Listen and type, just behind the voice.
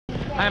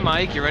Hi,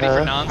 Mike. You ready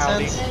for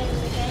nonsense?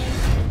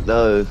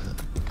 No,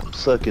 I'm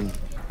sucking.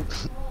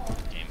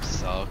 Game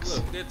sucks.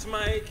 Look, it's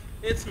Mike.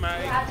 It's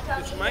Mike.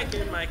 It's Mike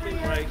and Mike and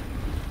Mike.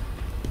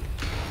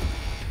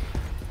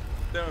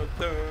 Dun,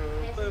 dun,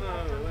 dun,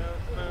 dun,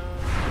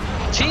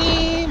 dun.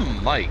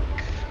 Team Mike.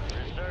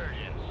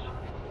 Resurgence.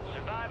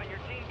 Survive and your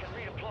team can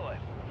redeploy.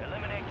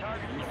 Eliminate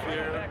targets and bring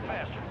them back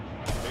faster.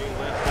 Being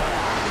left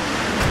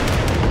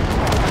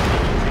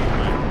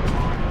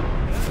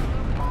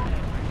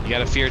You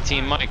gotta fear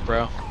Team Mike,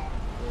 bro.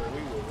 where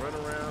we will run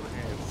around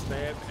and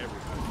stab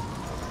everybody.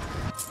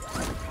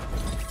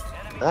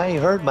 I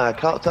ain't heard my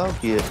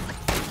talk yet.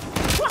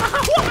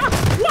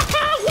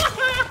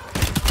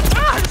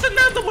 Ah, it's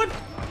another one!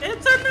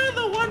 It's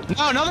another one!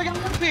 No, another guy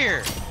up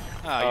here.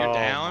 Oh, you're Oh,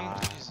 down. my.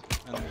 Jeez.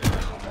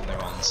 Another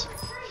ones.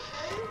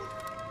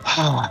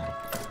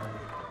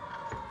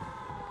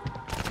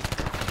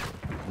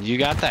 You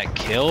got that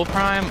kill,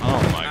 Prime?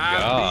 Oh my I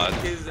god.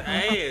 beat his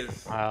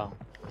ass. Wow.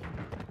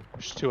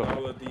 There's two of them.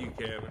 All of you,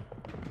 Cannon.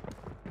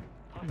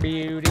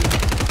 Beauty.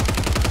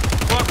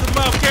 Fuck him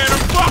up, Cannon!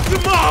 Fuck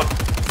him up!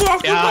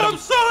 Fuck him Got up, him.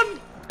 son!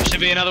 There should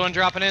be another one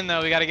dropping in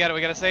though. We gotta get it.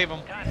 We gotta save him.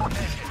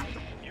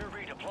 You're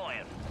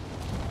redeploying.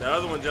 The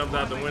other one jumped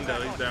out the window.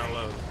 He's down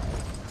low.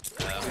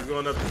 He's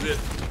going up the zip.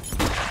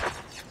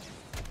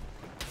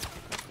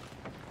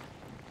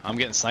 I'm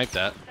getting sniped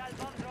at.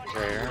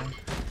 Rare.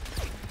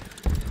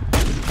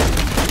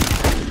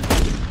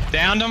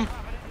 Downed him.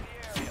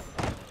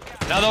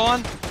 Another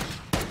one.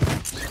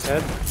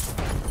 Dead.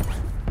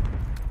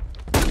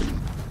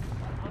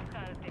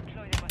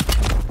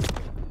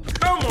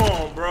 Come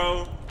on,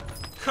 bro.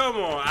 Come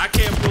on. I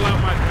can't pull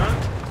out my gun.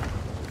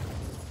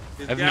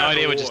 I have no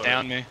idea what just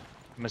downed me.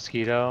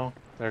 Mosquito.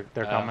 They're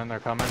coming. They're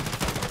coming.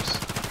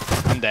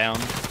 I'm down.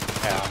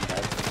 Yeah, I'm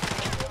dead.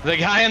 The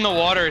guy in the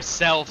water is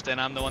selfed and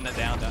I'm the one that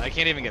downed him. I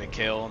can't even get a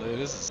kill, dude.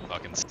 This is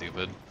fucking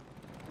stupid.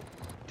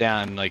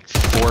 Down like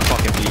 4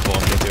 fucking people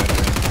and can't do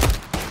anything.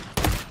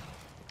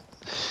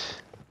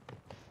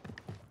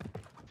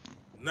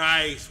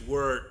 Nice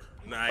work.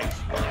 Nice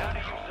work.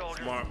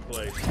 Smart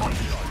play.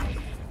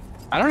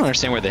 I don't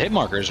understand where the hit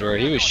markers were.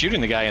 He was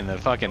shooting the guy in the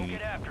fucking...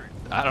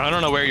 I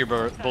don't know where your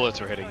bullets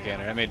were hitting,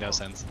 Cannon. That made no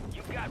sense.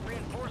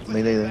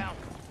 Me neither.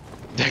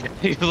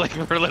 He was like,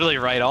 we're literally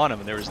right on him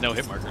and there was no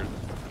hit markers.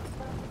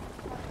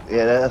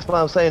 Yeah, that's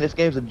why I'm saying this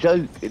game's a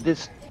joke. It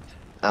just.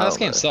 Oh, this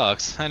game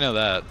sucks. I know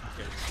that.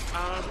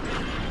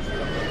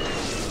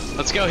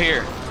 Let's go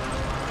here.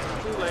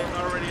 Too late.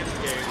 Already in the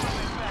game.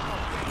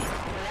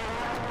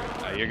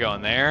 Oh, you're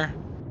going there?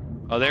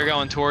 Oh, they're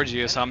going towards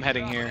you, so I'm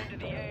heading here.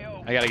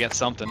 I gotta get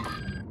something.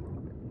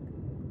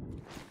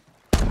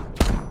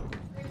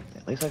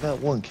 At least I got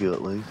 1 kill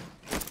at least.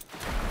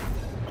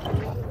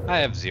 I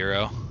have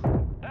 0.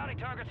 Bounty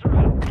targets are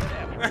up. Get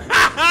after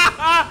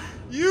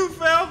it. You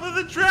fell for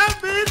the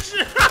trap, bitch!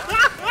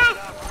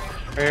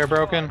 Rare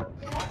broken.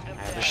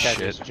 This guy Shit.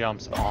 just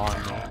jumps on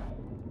me.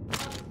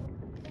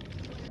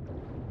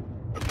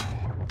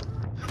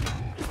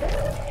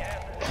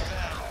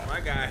 My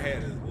guy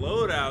had his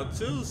loadout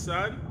too,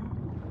 son.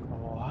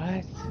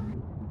 What?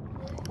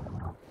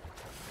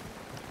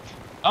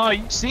 Oh,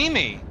 you see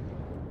me?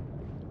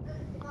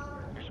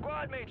 Your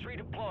squad mates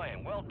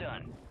redeploying. Well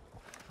done.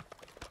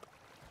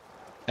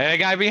 Hey, a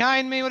guy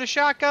behind me with a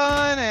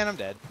shotgun, and I'm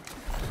dead.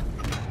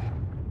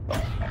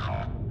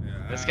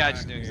 This guy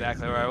just knew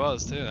exactly where I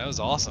was, too. That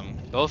was awesome.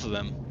 Both of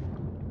them.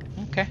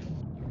 Okay.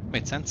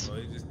 Made sense. Well,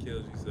 he just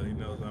kills you, so he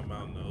knows I'm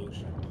out in the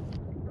ocean.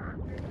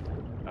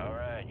 All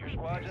right, your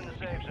squad's in the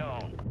safe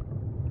zone.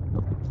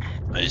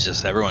 It's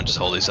just everyone just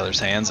holds each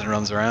other's hands and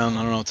runs around.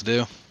 I don't know what to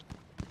do.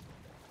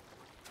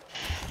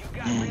 You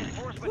got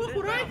reinforcements Look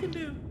what I inbound. can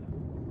do.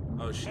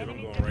 Oh shit,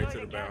 I'm going right to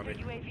the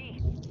bounty.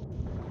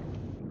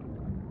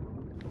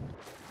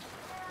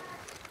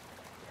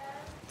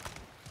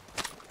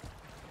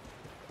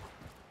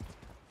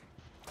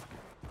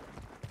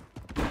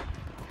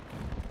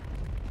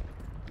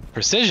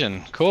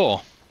 Precision.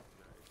 Cool.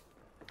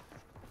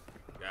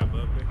 Got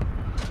above me.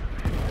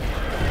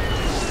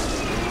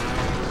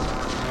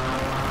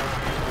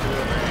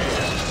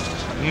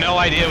 No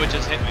idea what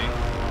just hit me.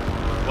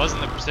 It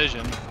wasn't the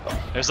precision.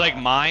 There's like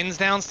mines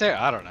downstairs.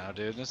 I don't know,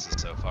 dude. This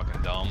is so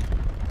fucking dumb.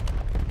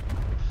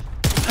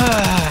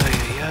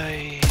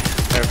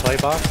 Fair play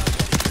box.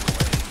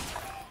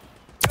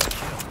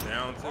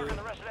 Down Marking to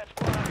the rest of that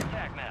squad on your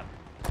attack map.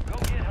 Go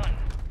get hunting.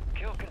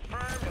 Kill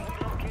confirmed, and we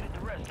located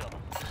the rest of them.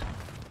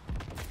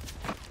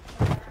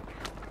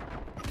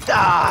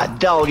 Ah,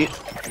 dog it.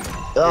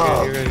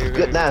 Oh, You're good,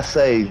 good. Nice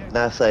save.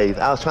 Nice save.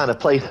 I was trying to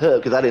play it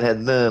up because I didn't have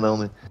none on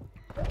me.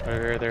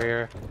 They're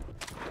here.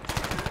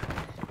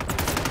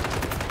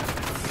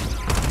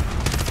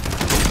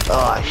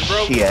 Oh,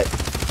 shit.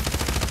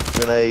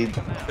 Grenade.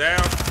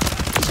 down.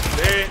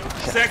 There.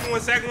 Second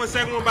one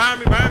behind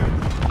me.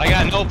 I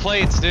got no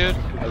plates, dude.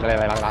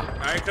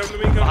 Alright, come to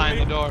me, Behind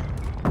the door.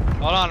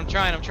 Hold on, I'm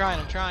trying.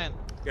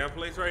 Got a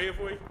place right here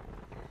for you?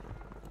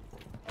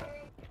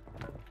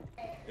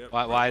 Yep.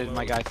 Why did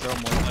my guy throw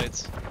more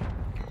plates?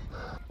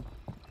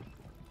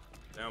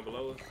 Down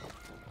below us.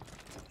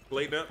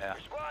 Played up? Yeah.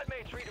 Your squad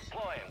mates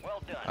redeploying.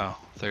 Well done. Oh,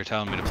 they're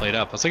telling me to plate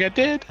up. I was like, I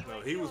did. No,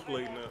 he was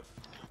playing up.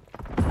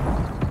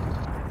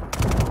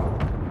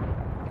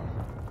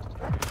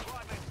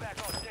 Squad mates back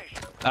on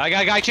station. I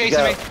got a guy chasing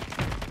got me.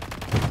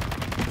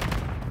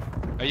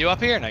 Are you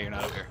up here? No, you're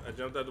not up here. I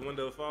jumped out the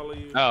window to follow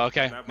you. Oh,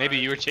 okay. Not Maybe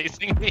behind you were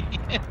chasing me.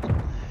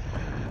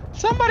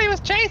 Somebody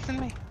was chasing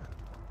me.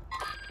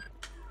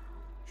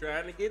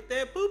 Trying to get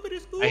that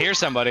poopity scoop. I hear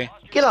somebody.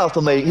 Get off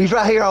of me. He's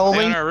right here on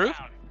They on me. our roof?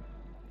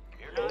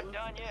 You're not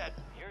done yet.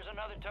 Here's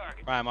another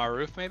target. Prime our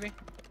roof, maybe?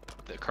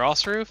 The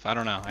cross roof? I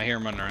don't know. I hear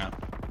him running around.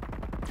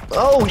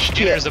 Oh shit.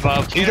 Canner's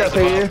above. He's Canner's up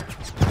here.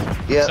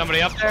 above. Yep.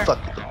 Somebody up there? Fuck.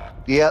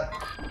 Yep.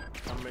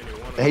 How many?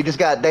 One And he just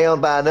got down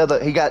by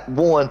another. He got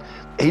one.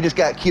 He just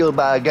got killed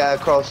by a guy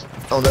across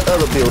on the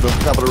other building,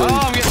 top of the Oh, roof.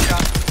 I'm getting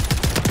shot.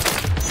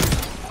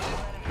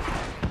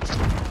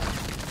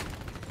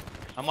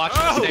 I'm watching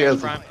the stairs,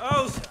 yes. Prime.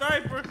 Oh,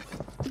 sniper.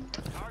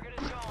 Target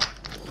is gone.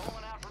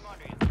 Stolen out from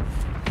under you.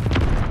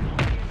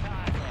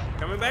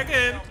 Coming back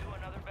in. To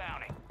another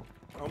bounty.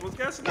 Almost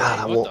got some. God,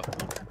 I What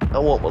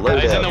want the? my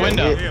loadout. He's in the dang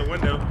window. it. Yeah,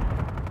 window.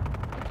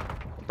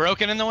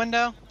 Broken in the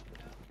window?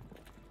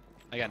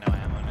 I got no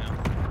ammo now.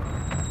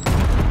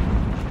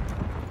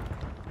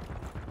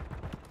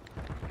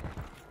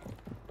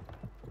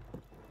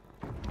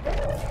 You're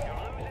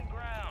losing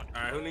ground.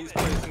 Alright, who needs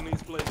plates? Who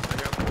needs plates? I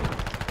got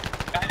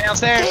one. Guy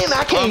downstairs. Damn,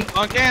 I can't.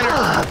 On Canner.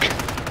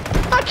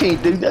 Fuck. I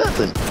can't do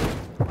nothing.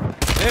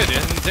 Dude,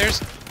 there's.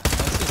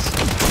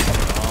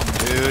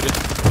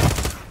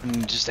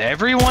 Dude. Just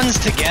everyone's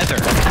together.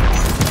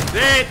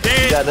 Dead, You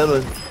dead. got another.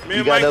 Me You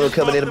and got Mike another just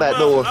coming in the fucked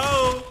back him door. up.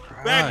 Oh,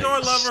 back door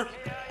Christ. lover.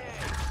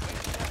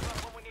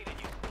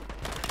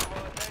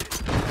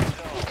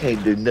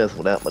 Can't do nothing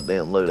without my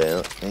damn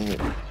loadout. Dang it.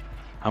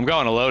 I'm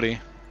going to Lodi.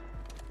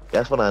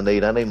 That's what I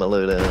need. I need my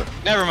loadout.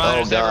 Never mind, Oh,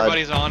 there's God.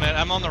 everybody's on it.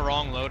 I'm on the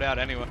wrong loadout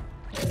anyway.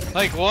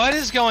 Like, what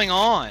is going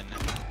on?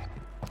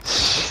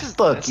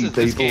 Fuck you,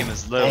 This people. game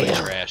is literally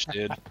Damn. trash,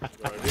 dude.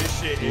 Bro, this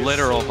shit is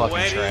Literal fucking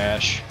sweaty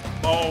trash.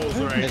 balls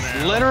right It's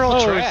now. literal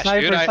Oh, trash,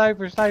 sniper,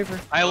 dude. sniper.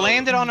 I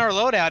landed on our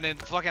loadout and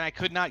fucking I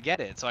could not get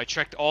it, so I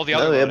checked all the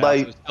other No, loadouts. It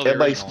everybody, was still the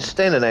everybody's original.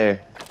 standing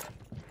there.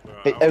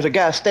 Bro, There's a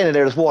guy standing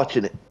there that's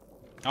watching it.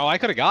 Oh, I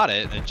could have got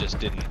it. It just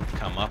didn't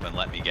come up and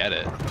let me get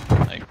it.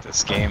 Like,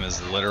 this game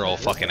is literal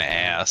fucking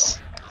ass.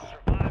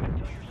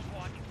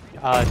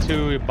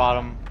 Two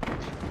bottom.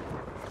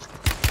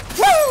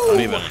 Don't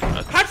even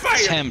Hot fire!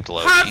 attempt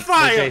Loki. Hot They're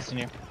fire! chasing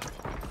you.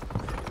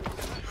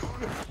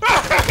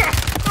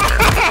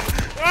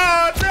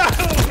 Oh no!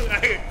 I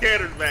got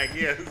Canner's back,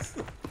 yes.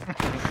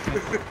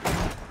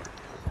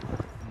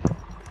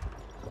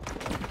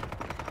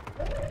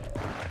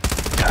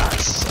 God,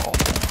 this is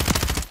awful.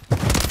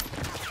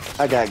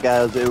 I got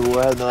guys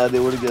everywhere. I have no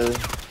idea where to go.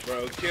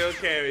 Bro, kill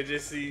Cam and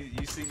just see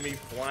me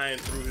flying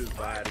through his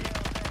body.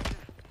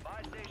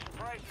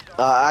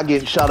 I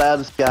get shot out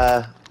of the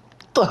sky.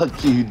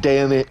 Fuck you,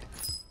 damn it.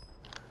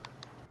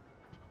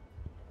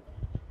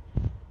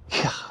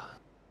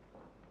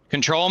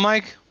 Control,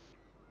 Mike?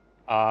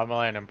 I'm gonna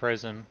land in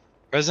prison.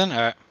 Prison?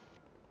 Alright.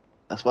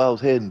 That's where I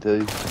was heading to.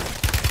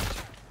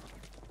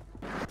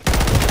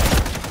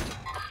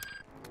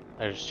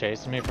 They're just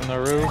chasing me from the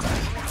roof.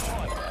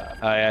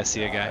 Oh, yeah, I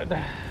see a guy.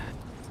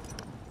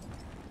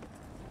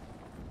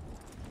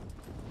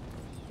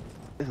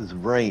 This is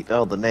ranked.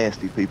 All the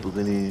nasty people's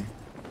in here.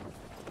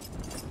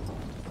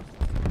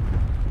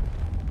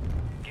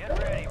 Get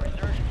ready.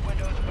 Resurgence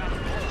window is about to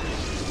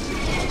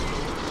close.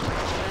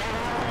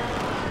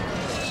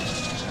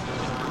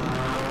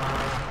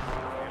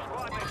 Your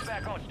squad mates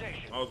back on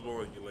station. I was born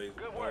with you, lazy.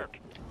 Good work.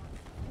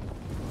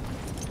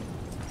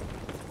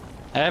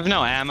 I have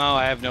no ammo,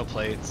 I have no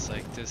plates.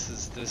 Like,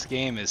 this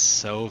game is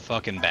so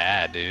fucking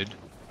bad, dude.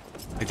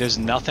 Like, there's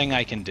nothing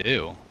I can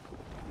do.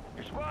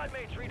 Your squad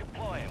mates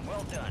redeploying.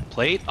 Well done.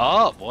 Plate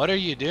up, what are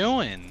you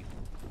doing?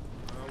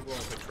 I'm going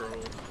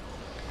control.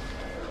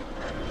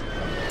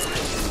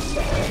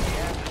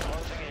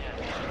 Closing in.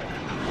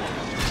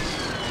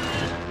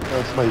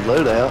 That's my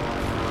loadout.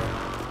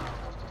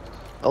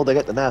 Oh, they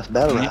got the nice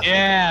battle rifle.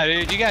 Yeah,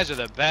 dude, you guys are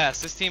the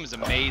best. This team is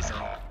amazing.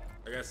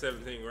 I got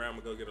 17 grand. I'm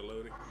gonna go get a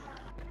loading.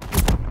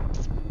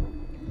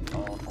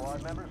 All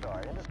squad members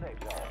are in the safe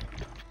zone.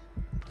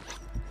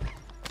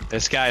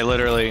 This guy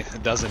literally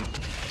doesn't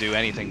do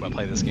anything but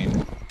play this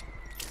game.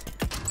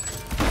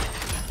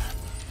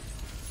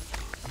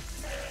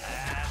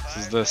 This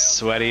is the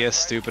sweatiest,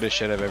 stupidest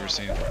shit I've ever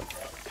seen. Got ammo.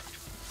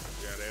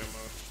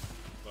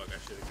 Fuck, I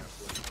should've got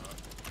flipped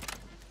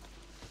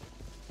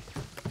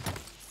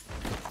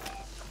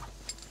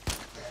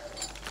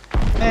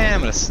off. Man, I'm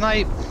gonna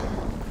snipe.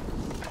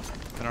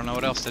 I don't know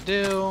what else to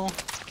do.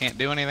 Can't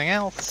do anything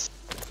else.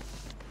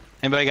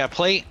 Anybody got a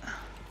plate?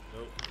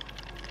 Nope.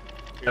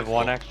 I have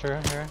one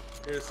extra here.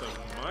 Here's some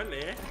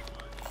money.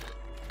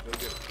 Go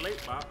get a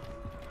plate pop.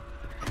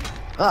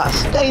 Ah,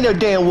 stay no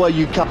damn way,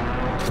 you come.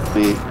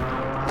 Big.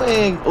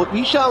 Dang,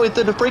 you shot me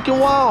through the freaking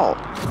wall.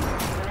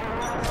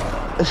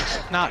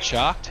 Not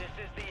shocked.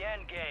 This is the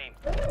end game.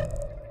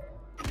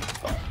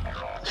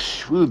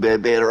 we would be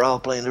better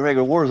off playing the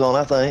regular Warzone,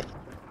 I think.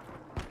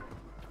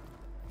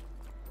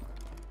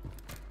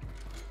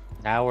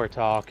 Now we're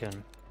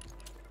talking.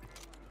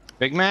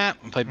 Big map?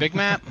 Play big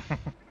map?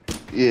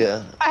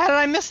 Yeah. How did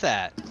I miss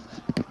that?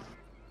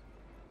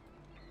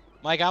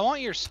 Mike, I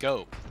want your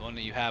scope. The one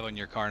that you have on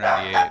your Car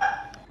 98.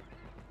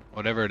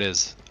 Whatever it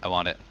is, I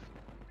want it.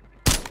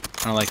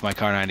 I don't like my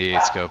Car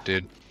 98 scope,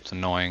 dude. It's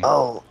annoying.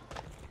 Oh.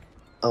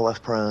 Oh, that's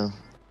prime.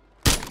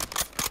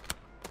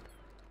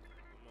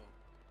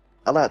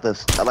 I like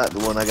this. I like the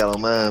one I got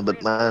on mine,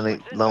 but mine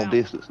ain't long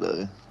distance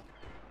though.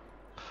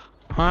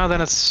 Well,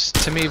 then it's,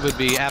 to me, would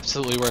be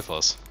absolutely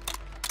worthless.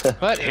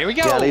 But here we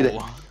go. Yeah,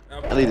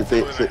 I need to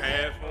fix it.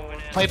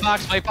 Plate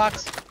box, plate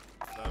box.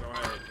 I don't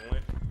have one.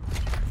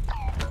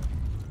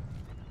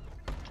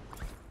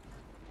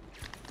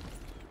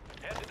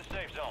 Head to the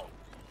safe zone.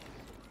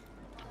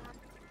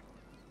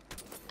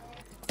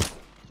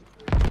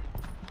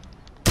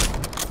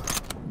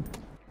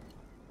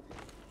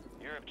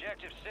 Your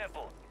objective's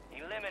simple.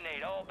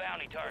 Eliminate all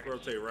bounty targets.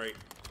 Rotate right.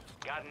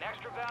 Got an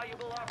extra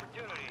valuable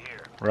opportunity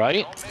here.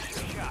 Right? Don't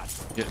miss your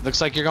shot. It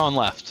looks like you're going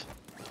left.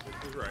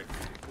 This is right.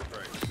 This is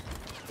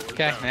right.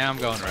 Okay, now I'm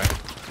going right.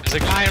 There's a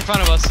guy in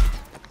front of us.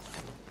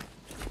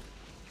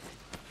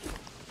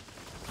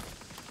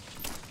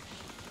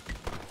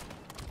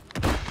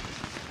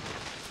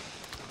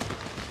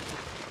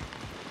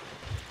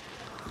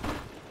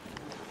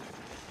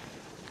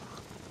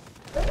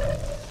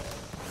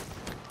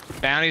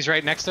 Bounty's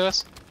right next to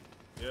us.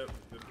 Yep,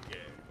 this is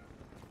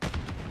the game.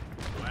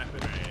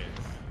 Slapping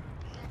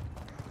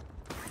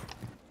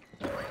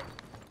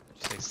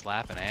ass. Say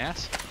slapping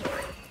ass.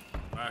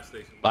 Fire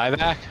station.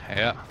 Buyback?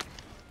 Yeah.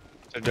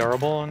 Is it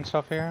durable and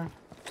stuff here?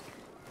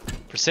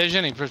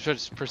 Precision? He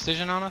puts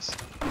precision on us?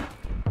 Yeah,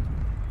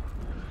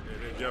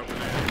 they're jumping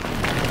at.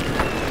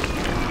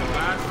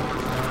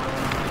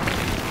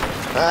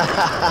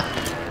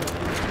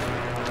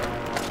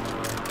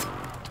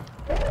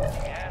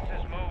 Gas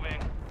is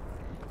moving.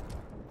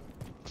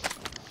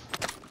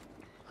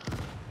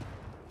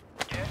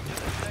 Get to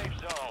the safe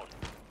zone.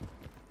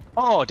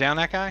 Oh, down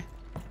that guy?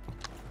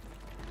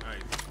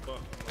 Nice.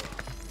 Fuck.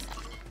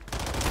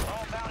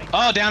 All bounty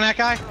Oh, down that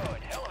guy? good.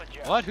 Hell of a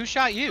job. What? Who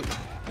shot you?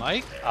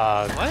 Mike?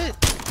 What?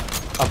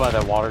 Up by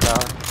that water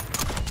tower.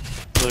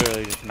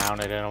 Literally just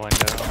mounted in a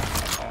window.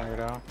 There we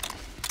go.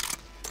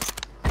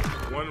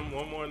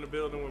 One more in the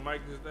building with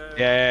Mike just died.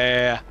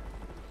 Yeah.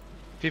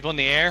 People in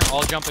the air,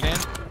 all jumping in. I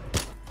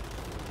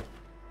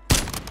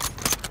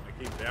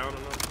keep downing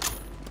them.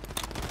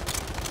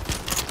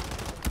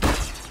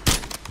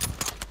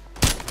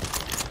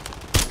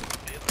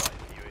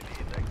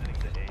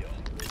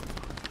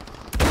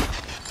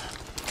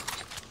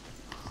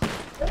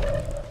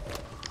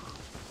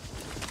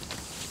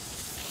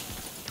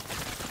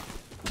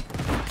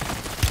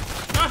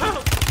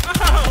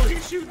 Oh,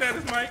 he's shooting at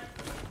us, Mike.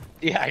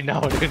 Yeah, I know,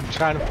 dude. I'm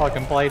trying to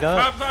fucking play it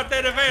up. Pop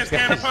that advance, This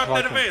Cannon. guy's Pop that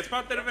fucking- advance.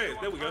 Pop that advance.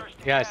 There we go.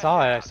 Yeah, I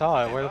saw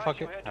it. Where the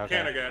fuck it? Cannon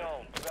Okay. got it.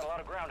 We've got a lot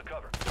of ground to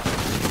cover.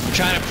 I'm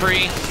trying to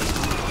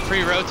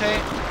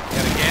pre-rotate.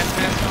 Got a gas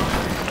mask on.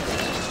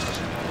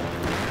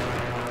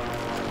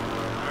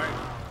 Alright,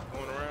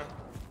 going around.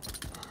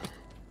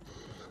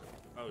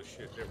 Oh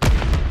shit, there we go.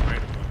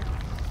 Right.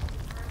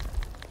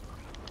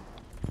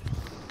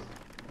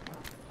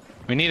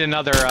 We need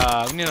another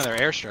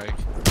airstrike.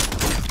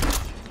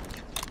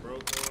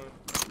 Broke one.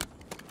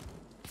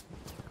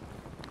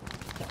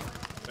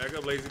 Back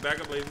up, lazy. Back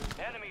up, lazy.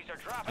 Enemies are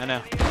dropping I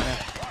know. into the air.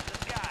 Watch the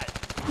skies.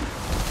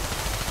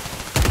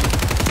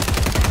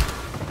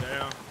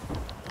 Down.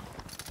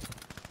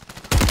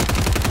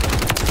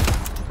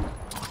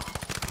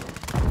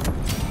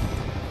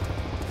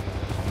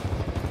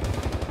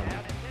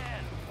 Down to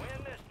 10. Win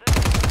this thing.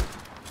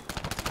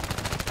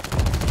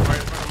 Right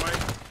in front of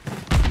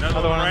Mike.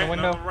 Another one on right, the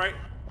window. another right.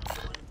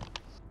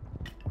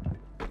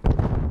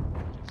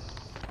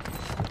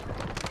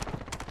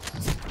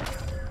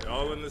 They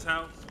all in this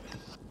house.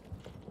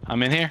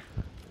 I'm in here.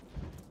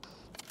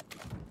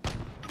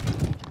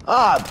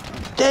 Ah,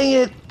 dang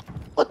it!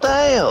 What the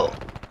hell?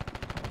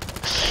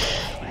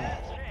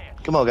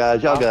 Come on,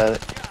 guys, y'all got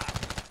it.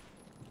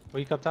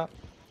 Weak up top.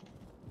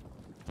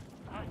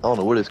 I don't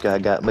know where this guy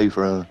got me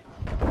from.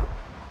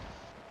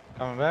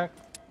 Coming back.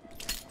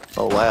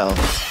 Oh wow,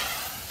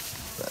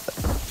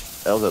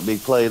 that was a big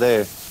play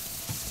there.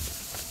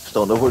 Just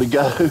don't know where to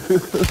go.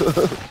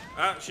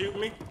 Ah, shoot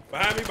me.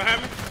 Behind me,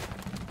 behind me.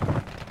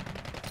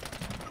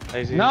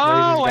 Lazy,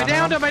 No, Lazy's I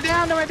downed him.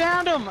 I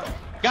downed him.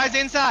 Guys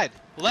inside.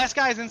 Last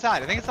guy's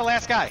inside. I think it's the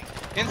last guy.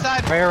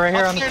 Inside. Right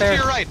here on the Upstairs,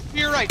 stairs. To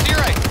your right. To your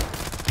right.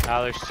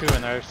 Oh, there's two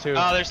in there. There's two.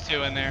 Oh, there's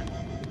two in there.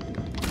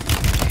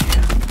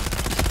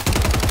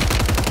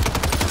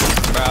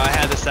 Bro, I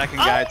had the second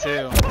guy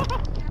too.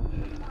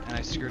 And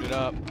I screwed it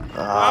up.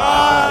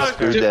 Ah, I Oh,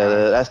 screwed dude. that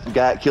up. That's the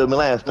guy that killed me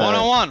last time.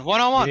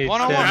 One-on-one. You need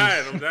I'm stems.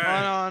 dying, I'm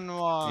dying.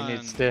 One-on-one. You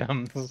need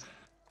stems.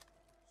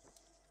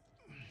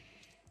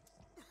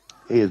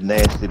 He is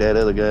nasty, that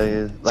other guy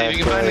is. See if Last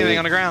you can find guy anything is.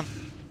 on the ground.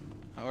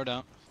 Or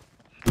don't.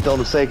 He's on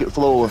the second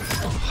floor.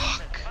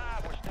 Five,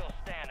 we're still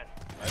standing.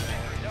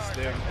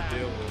 Stay on the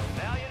deal.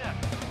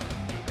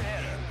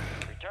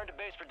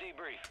 base for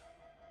debrief.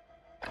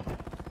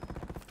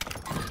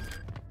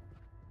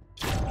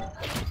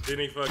 Then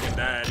he fucking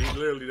died. He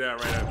literally died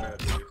right after that,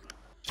 dude.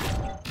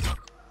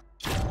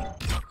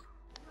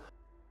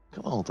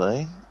 Come on,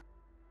 thing.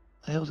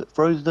 The hell's it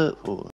frozen up for?